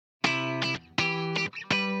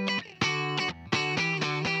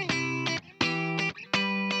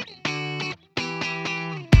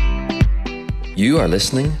You are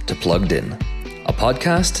listening to Plugged In, a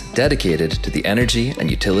podcast dedicated to the energy and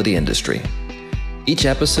utility industry. Each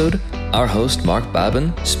episode, our host Mark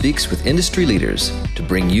Babin speaks with industry leaders to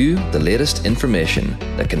bring you the latest information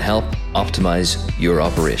that can help optimize your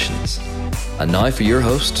operations. And now for your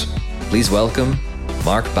host, please welcome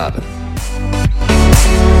Mark Babin.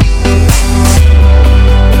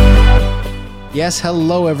 Yes,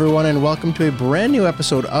 hello everyone, and welcome to a brand new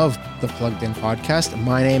episode of the Plugged In podcast.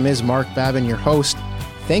 My name is Mark Babin, your host.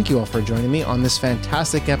 Thank you all for joining me on this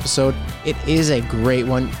fantastic episode. It is a great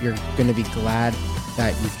one. You're going to be glad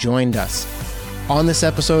that you've joined us. On this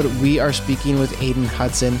episode, we are speaking with Aidan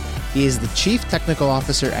Hudson. He is the Chief Technical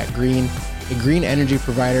Officer at Green, a green energy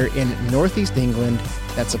provider in Northeast England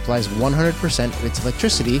that supplies 100% of its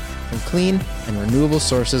electricity from clean and renewable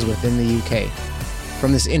sources within the UK.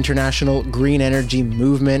 From this international green energy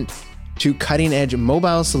movement to cutting-edge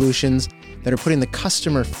mobile solutions that are putting the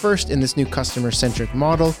customer first in this new customer-centric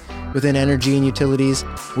model within energy and utilities,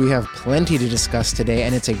 we have plenty to discuss today,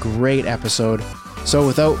 and it's a great episode. So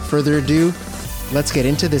without further ado, let's get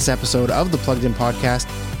into this episode of the Plugged In podcast,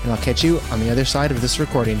 and I'll catch you on the other side of this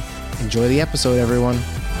recording. Enjoy the episode, everyone.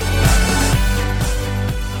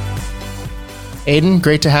 Aidan,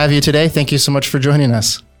 great to have you today. Thank you so much for joining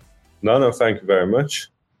us. No, thank you very much.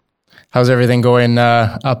 How's everything going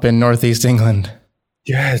up in Northeast England?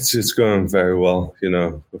 Yeah, it's going very well.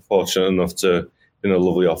 We're fortunate enough to in a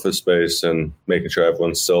lovely office space and making sure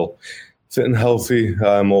everyone's still fit and healthy.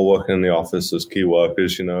 All working in the office as key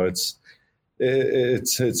workers. It's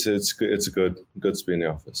good to be in the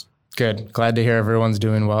office. Good. Glad to hear everyone's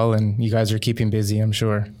doing well and you guys are keeping busy, I'm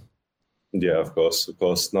sure. Yeah, of course.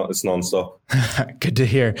 It's nonstop. Good to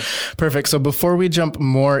hear. Perfect. So before we jump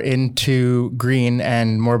more into Green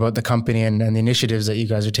and more about the company and the initiatives that you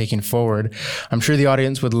guys are taking forward, I'm sure the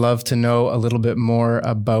audience would love to know a little bit more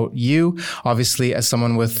about you. Obviously, as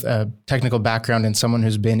someone with a technical background and someone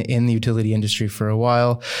who's been in the utility industry for a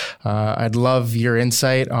while, I'd love your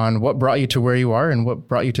insight on what brought you to where you are and what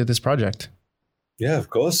brought you to this project. Yeah, of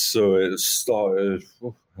course. So it started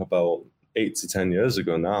about 8 to 10 years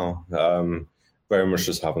ago now, very much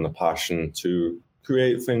just having a passion to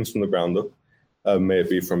create things from the ground up,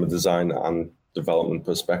 maybe from a design and development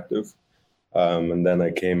perspective. And then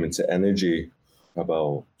I came into energy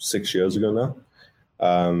about 6 years ago now.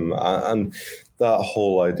 And that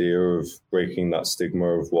whole idea of breaking that stigma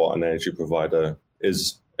of what an energy provider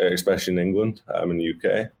is, especially in England, in the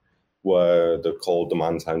UK, where the cold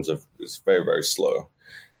demand times is very, very slow.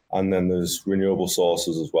 And then there's renewable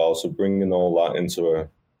sources as well. So bringing all that into a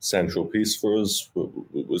central piece for us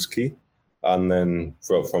was key. And then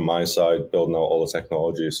from my side, building out all the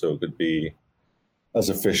technology so it could be as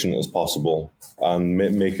efficient as possible and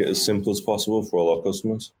make it as simple as possible for all our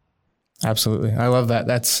customers. Absolutely. I love that.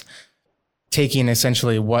 That's taking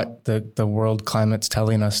essentially what the world climate's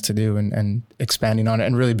telling us to do and expanding on it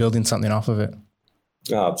and really building something off of it.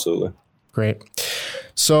 Yeah, absolutely. Great.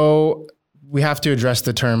 So we have to address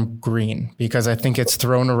the term green because I think it's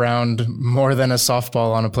thrown around more than a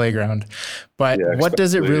softball on a playground. But what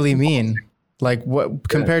does it really mean? Like what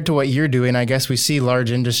compared to what you're doing, I guess we see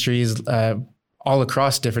large industries all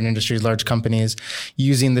across different industries, large companies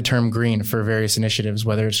using the term green for various initiatives,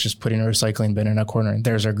 whether it's just putting a recycling bin in a corner and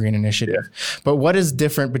there's our green initiative. Yeah. But what is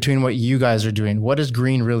different between what you guys are doing? What does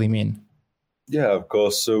green really mean? Yeah, of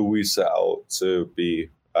course. So we set out to be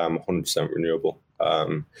 100% renewable.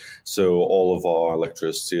 So all of our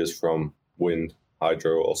electricity is from wind,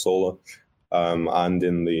 hydro, or solar. And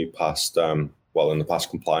in the past, in the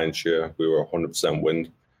past compliance year, we were 100%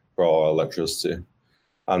 wind for our electricity.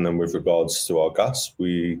 And then with regards to our gas,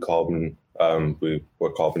 we're carbon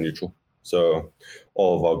neutral. So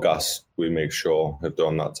all of our gas, we make sure if they're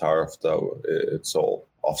on that tariff that it's all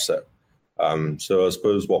offset. So I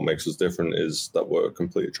suppose what makes us different is that we're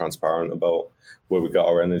completely transparent about where we get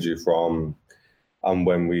our energy from, and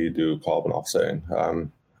when we do carbon offsetting,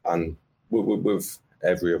 and with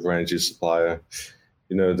every other energy supplier,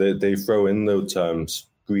 they throw in those terms,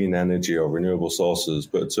 green energy or renewable sources,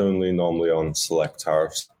 but it's only normally on select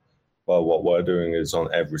tariffs. Well, what we're doing is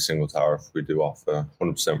on every single tariff, we do offer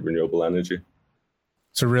 100% renewable energy.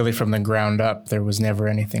 So really from the ground up, there was never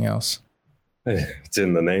anything else. It's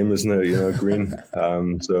in the name, isn't it? Green.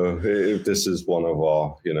 So this is one of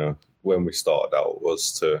our, when we started out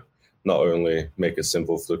was to not only make it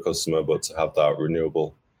simple for the customer, but to have that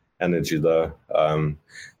renewable energy there. And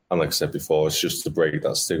like I said before, it's just to break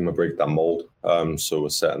that stigma, break that mold. So we're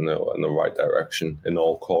setting it in the right direction in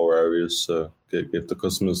all core areas. So give the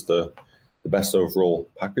customers the best overall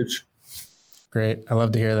package. Great. I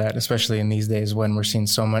love to hear that, especially in these days when we're seing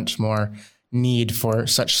so much more need for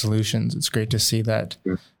such solutions. It's great to see that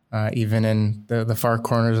even in the far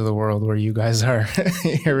corners of the world where you guys are,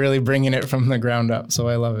 you're really bringing it from the ground up. So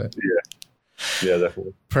I love it. Yeah,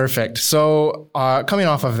 definitely. Perfect. So coming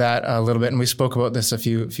off of that a little bit, and we spoke about this a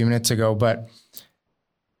few minutes ago, but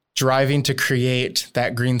driving to create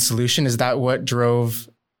that green solution, is that what drove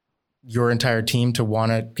your entire team to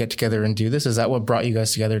want to get together and do this? Is that what brought you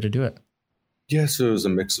guys together to do it? Yeah, so it was a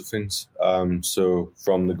mix of things. So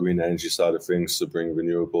from the green energy side of things to bring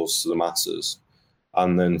renewables to the masses,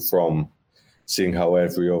 and then from seeing how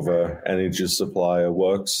every other energy supplier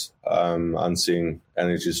works, and seeing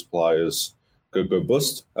energy suppliers go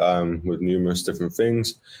bust with numerous different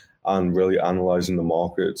things, and really analyzing the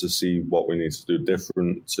market to see what we need to do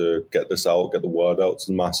different to get this out, get the word out to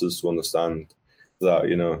the masses to understand that,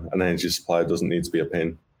 an energy supplier doesn't need to be a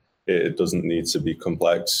pain. It doesn't need to be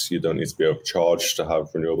complex. You don't need to be overcharged to have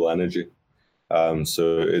renewable energy.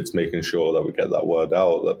 So it's making sure that we get that word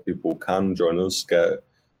out, that people can join us, get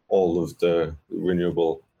all of the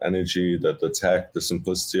renewable energy, the tech, the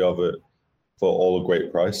simplicity of it for all a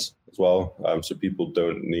great price as well. So people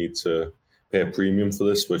don't need to pay a premium for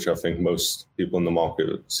this, which I think most people in the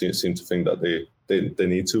market seem to think that they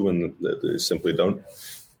need to, and they simply don't.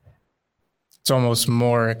 It's almost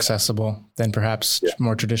more accessible than perhaps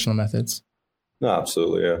more traditional methods. No,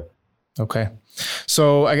 absolutely, yeah. Okay.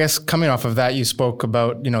 So I guess coming off of that, you spoke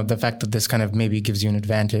about, the fact that this kind of maybe gives you an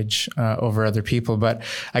advantage over other people. But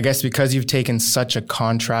I guess because you've taken such a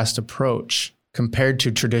contrast approach compared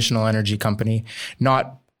to traditional energy company,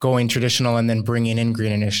 not going traditional and then bringing in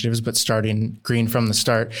green initiatives, but starting green from the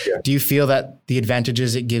start. Yeah. Do you feel that the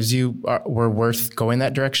advantages it gives you were worth going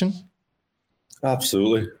that direction?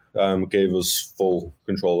 Absolutely. Gave us full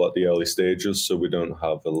control at the early stages, so we don't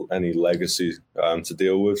have any legacy to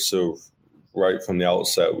deal with. So right from the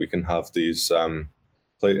outset, we can have these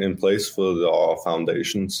in place for our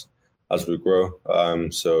foundations as we grow.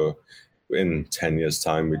 So in 10 years'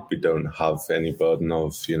 time, we don't have any burden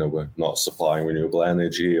of, we're not supplying renewable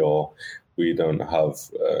energy, or we don't have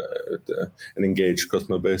an engaged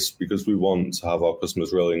customer base, because we want to have our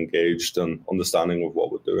customers really engaged and understanding of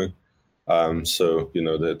what we're doing. So,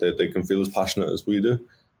 they can feel as passionate as we do.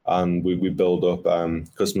 And we build up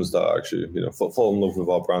customers that actually, fall in love with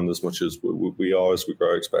our brand as much as we are as we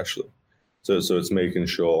grow, especially. So it's making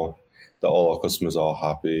sure that all our customers are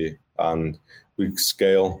happy, and we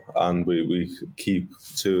scale and we keep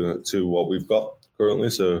to what we've got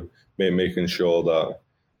currently. So making sure that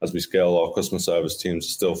as we scale, our customer service teams are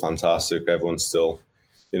still fantastic. Everyone's still,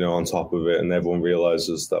 on top of it, and everyone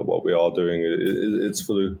realizes that what we are doing, it's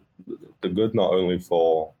for the good, not only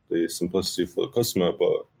for the simplicity for the customer,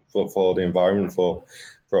 but for the environment, for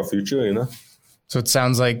our future, So it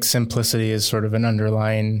sounds like simplicity is sort of an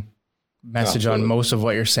underlying message on most of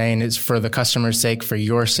what you're saying. Is for the customer's sake, for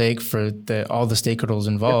your sake, for all the stakeholders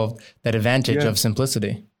involved, that advantage of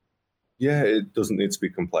simplicity. Yeah, it doesn't need to be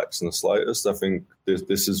complex in the slightest. I think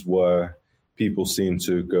this is where people seem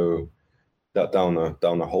to go down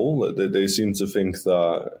a hole. They seem to think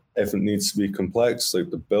that everything needs to be complex,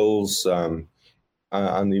 like the bills,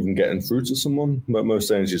 and even getting through to someone. But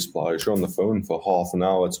most energy suppliers, you're on the phone for half an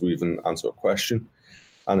hour to even answer a question,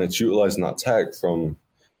 and it's utilizing that tech from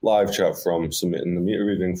live chat, from submitting the meter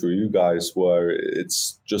reading through you guys, where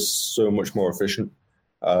it's just so much more efficient.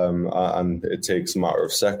 And it takes a matter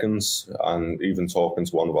of seconds, and even talking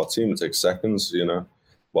to one of our team, it takes seconds,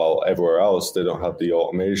 while everywhere else, they don't have the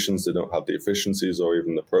automations, they don't have the efficiencies or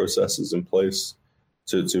even the processes in place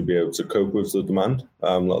to be able to cope with the demand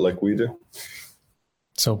like we do.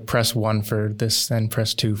 So press 1 for this, then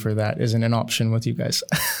press 2 for that isn't an option with you guys.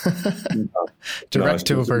 Direct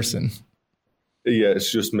to a person. Yeah,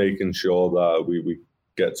 it's just making sure that we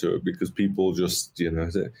get to it, because people just,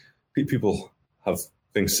 people have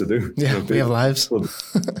things to do. Yeah, we have lives.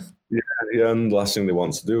 Yeah, and the last thing they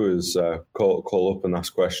want to do is call up and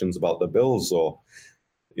ask questions about their bills, or,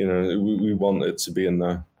 we want it to be in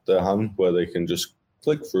their hand where they can just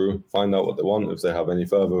click through, find out what they want. If they have any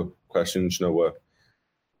further questions, we're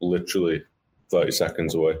literally 30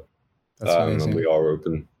 seconds away. And we are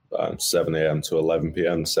open 7 a.m. to 11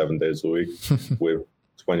 p.m. 7 days a week with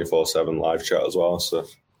 24/7 live chat as well. So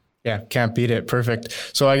yeah, can't beat it. Perfect.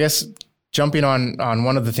 So I guess jumping on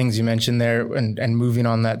one of the things you mentioned there, and moving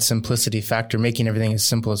on that simplicity factor, making everything as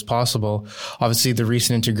simple as possible. Obviously, the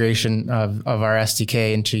recent integration of our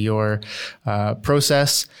SDK into your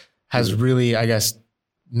process has really, I guess,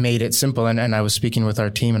 made it simple. And I was speaking with our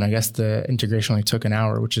team, and I guess the integration only took an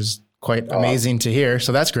hour, which is quite amazing to hear.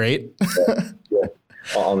 So that's great. Yeah.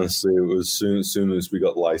 Honestly, it was soon as we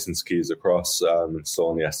got license keys across,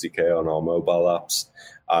 installing the SDK on our mobile apps,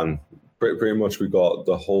 and pretty much we got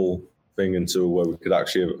the whole thing into where we could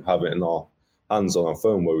actually have it in our hands on our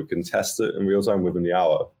phone, where we can test it in real time within the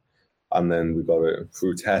hour. And then we got it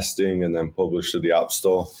through testing and then published to the App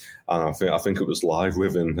Store. And I think it was live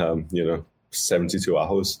within 72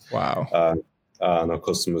 hours. Wow. And our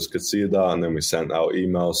customers could see that. And then we sent out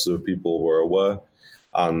emails so people were aware.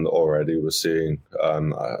 And already we're seeing,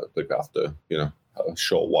 like after a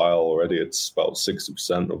short while already, it's about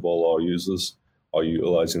 60% of all our users are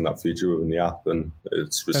utilizing that feature within the app, and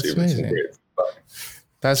it's receiving some great feedback.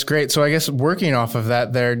 That's great. So I guess working off of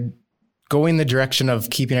that, they're going the direction of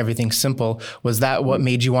keeping everything simple. Was that what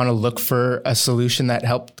made you want to look for a solution that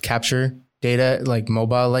helped capture data like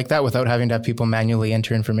mobile like that without having to have people manually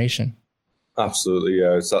enter information? Absolutely,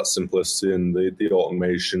 yeah. It's that simplicity and the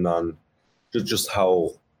automation and just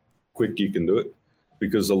how quick you can do it.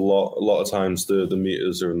 Because a lot of times the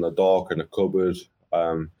meters are in the dark in a cupboard.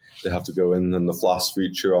 They have to go in, and the flash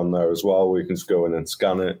feature on there as well, where you can just go in and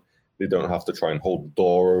scan it. They don't have to try and hold the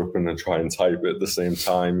door open and try and type it at the same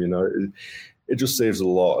time. It just saves a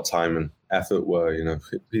lot of time and effort where,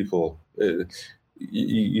 people,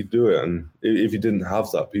 you do it. And if you didn't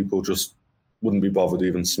have that, people just wouldn't be bothered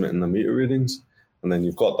even submitting the meter readings. And then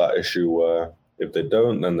you've got that issue where if they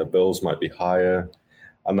don't, then the bills might be higher.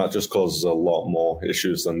 And that just causes a lot more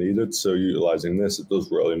issues than needed. So utilizing this, it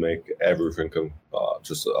does really make everything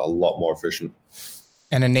just a lot more efficient.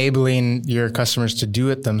 And enabling your customers to do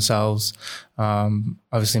it themselves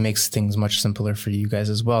obviously makes things much simpler for you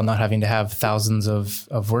guys as well, not having to have thousands of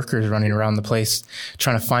workers running around the place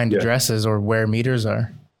trying to find addresses or where meters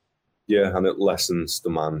are. Yeah, and it lessens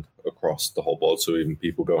demand across the whole board. So even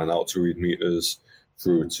people going out to read meters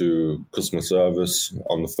through to customer service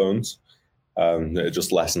on the phones, it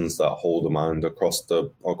just lessens that whole demand across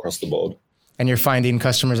the board. And you're finding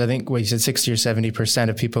customers, I think what you said, 60 or 70%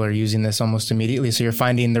 of people are using this almost immediately. So you're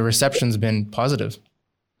finding the reception's been positive.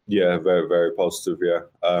 Yeah, very, very positive. Yeah.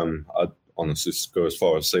 I'd honestly go as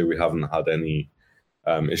far as say we haven't had any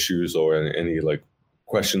issues or any like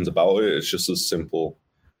questions about it. It's just as simple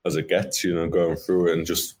as it gets, going through it and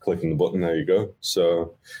just clicking the button. There you go.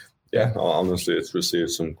 So yeah, honestly, it's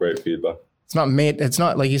received some great feedback. It's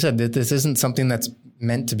not like you said, that this isn't something that's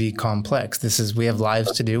meant to be complex. We have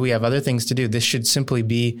lives to do. We have other things to do. This should simply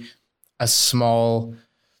be a small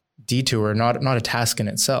detour, not a task in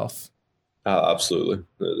itself. Absolutely.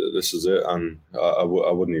 This is it. And I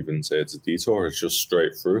wouldn't even say it's a detour. It's just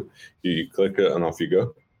straight through. You click it and off you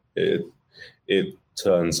go. It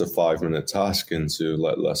turns a 5-minute task into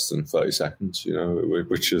like less than 30 seconds,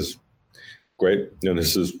 which is great.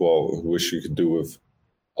 This is what I wish you could do with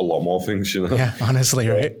a lot more things, Yeah, honestly,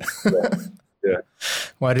 right? Yeah.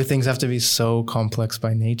 Why do things have to be so complex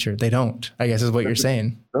by nature? They don't, I guess is what you're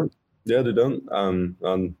saying. Yeah, they don't.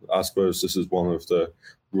 And I suppose this is one of the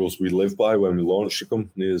rules we live by when we launch the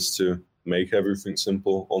company, is to make everything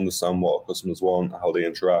simple, understand what our customers want, how they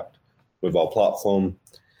interact with our platform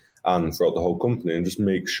and throughout the whole company, and just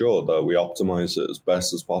make sure that we optimize it as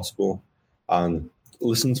best as possible and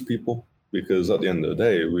listen to people. Because at the end of the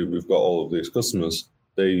day, we've got all of these customers.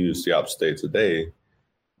 They use the apps day to day.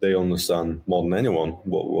 They understand more than anyone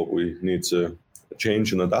what we need to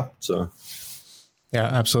change and adapt. So, yeah,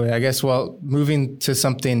 absolutely. I guess, moving to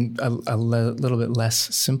something a little bit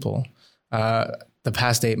less simple, the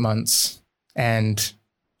past 8 months and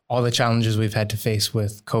all the challenges we've had to face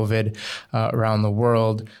with COVID around the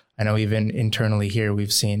world. I know even internally here,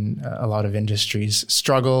 we've seen a lot of industries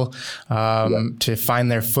struggle to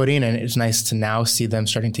find their footing, and it's nice to now see them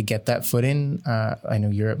starting to get that footing. I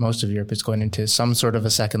know most of Europe is going into some sort of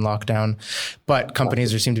a second lockdown, but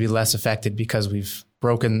companies seem to be less affected because we've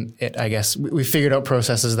broken it. I guess we figured out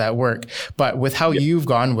processes that work. But with how you've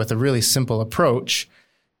gone with a really simple approach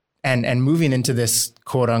and moving into this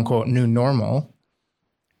quote unquote new normal,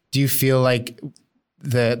 do you feel like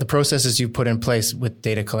the processes you put in place with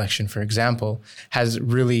data collection, for example, has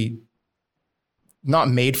really not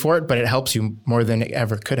made for it, but it helps you more than it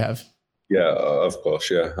ever could have? Yeah, of course.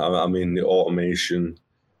 Yeah. I mean, the automation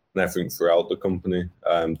and everything throughout the company,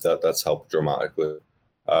 that's helped dramatically.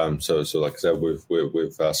 So like I said, with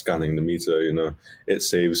scanning the meter, it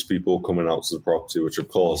saves people coming out to the property, which of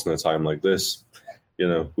course in a time like this,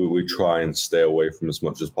 we try and stay away from as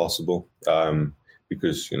much as possible.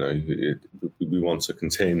 Because, we want to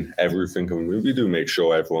contain everything. I mean, we do make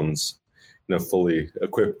sure everyone's, fully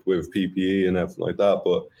equipped with PPE and everything like that.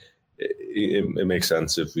 But it makes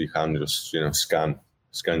sense if we can just, scan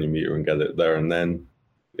your meter and get it there. And then,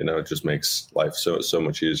 it just makes life so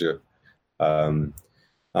much easier. And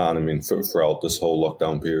I mean, throughout this whole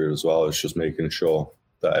lockdown period as well, it's just making sure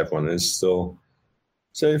that everyone is still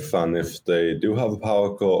safe. And if they do have a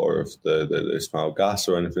power cut, or if they smell gas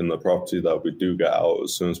or anything in the property, that we do get out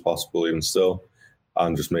as soon as possible, even still.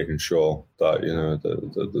 And just making sure that, you know,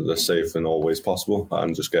 they're safe in all ways possible,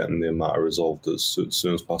 and just getting the matter resolved as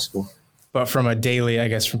soon as possible. But from a daily, I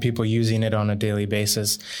guess, from people using it on a daily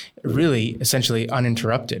basis, really essentially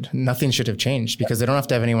uninterrupted. Nothing should have changed because they don't have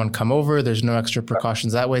to have anyone come over. There's no extra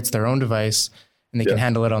precautions. That way it's their own device and they can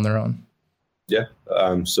handle it on their own. Yeah.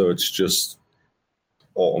 So it's just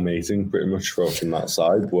automating pretty much from that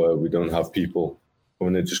side, where we don't have people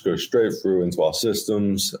when it just goes straight through into our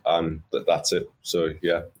systems, and that's it. So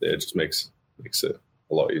yeah, it just makes it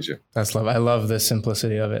a lot easier. That's love. I love the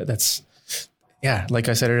simplicity of it. Yeah, like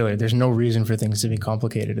I said earlier, there's no reason for things to be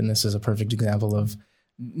complicated. And this is a perfect example of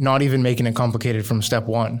not even making it complicated from step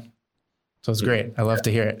one. So it's great. I love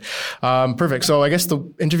to hear it. Perfect. So I guess the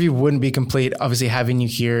interview wouldn't be complete. Obviously, having you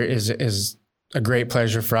here is a great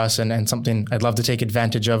pleasure for us, and something I'd love to take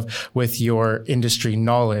advantage of with your industry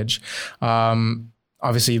knowledge.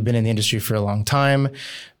 Obviously, you've been in the industry for a long time.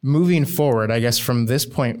 Moving forward, I guess from this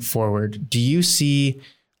point forward, do you see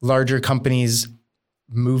larger companies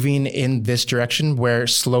moving in this direction where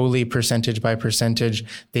slowly, percentage by percentage,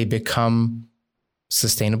 they become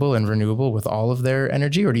sustainable and renewable with all of their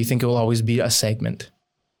energy? Or do you think it will always be a segment?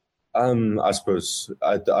 I suppose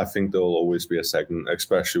I think there will always be a segment,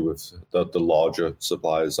 especially with the larger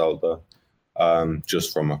suppliers out there.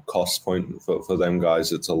 Just from a cost point for them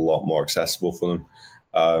guys, it's a lot more accessible for them.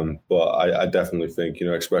 But I definitely think, you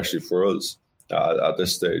know, especially for us at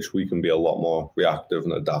this stage, we can be a lot more reactive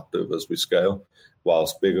and adaptive as we scale.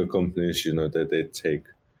 Whilst bigger companies, you know,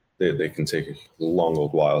 they can take a long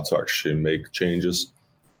old while to actually make changes.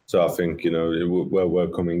 So I think, you know, where we're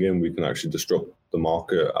coming in, we can actually disrupt the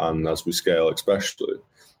market, and as we scale, especially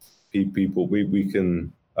people, we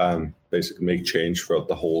can basically make change throughout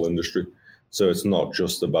the whole industry. So it's not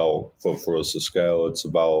just about for us to scale; it's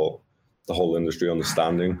about the whole industry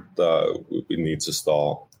understanding that we need to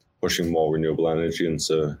start pushing more renewable energy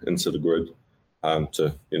into the grid,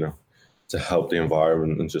 to help the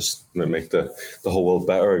environment and just make the whole world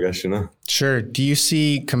better, I guess, you know. Sure. Do you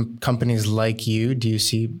see companies like you? Do you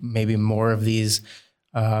see maybe more of these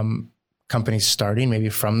companies starting maybe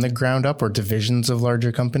from the ground up, or divisions of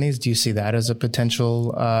larger companies? Do you see that as a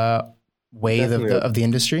potential wave of the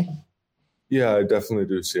industry? Yeah, I definitely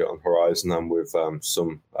do see it on horizon, and with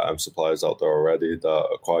some suppliers out there already that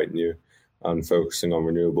are quite new and focusing on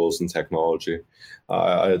renewables and technology.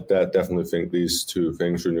 I definitely think these two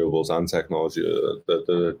things, renewables and technology, are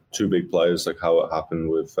the two big players, like how it happened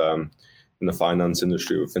with in the finance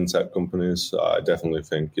industry with fintech companies. I definitely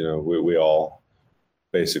think, you know, we are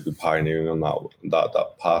basically pioneering on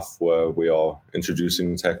that path where we are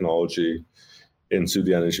introducing technology into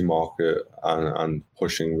the energy market and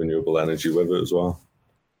pushing renewable energy with it as well.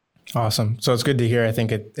 Awesome. So it's good to hear. I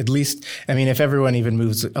think at least, I mean, if everyone even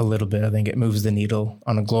moves a little bit, I think it moves the needle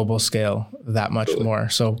on a global scale that much more.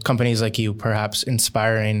 So companies like you perhaps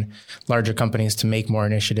inspiring larger companies to make more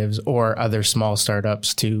initiatives, or other small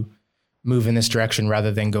startups to move in this direction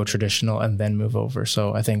rather than go traditional and then move over.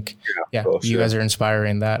 So I think, you guys are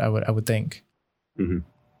inspiring that, I would think. Mm-hmm.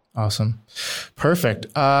 Awesome.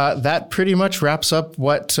 Perfect. That pretty much wraps up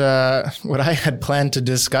what I had planned to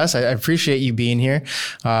discuss. I appreciate you being here.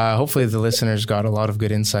 Hopefully the listeners got a lot of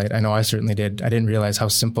good insight. I know I certainly did. I didn't realize how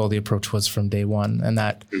simple the approach was from day one, and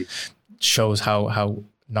that shows how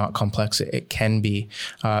not complex it can be.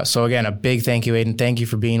 So again, a big thank you, Aidan. Thank you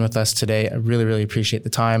for being with us today. I really, really appreciate the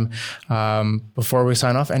time. Before we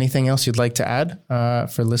sign off, anything else you'd like to add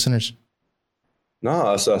for listeners? No,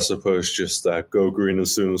 I suppose just go green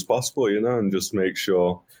as soon as possible, you know, and just make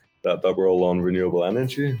sure that we're all on renewable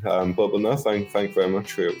energy. But no, thank you very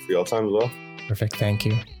much for your time as well. Perfect. Thank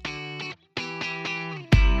you.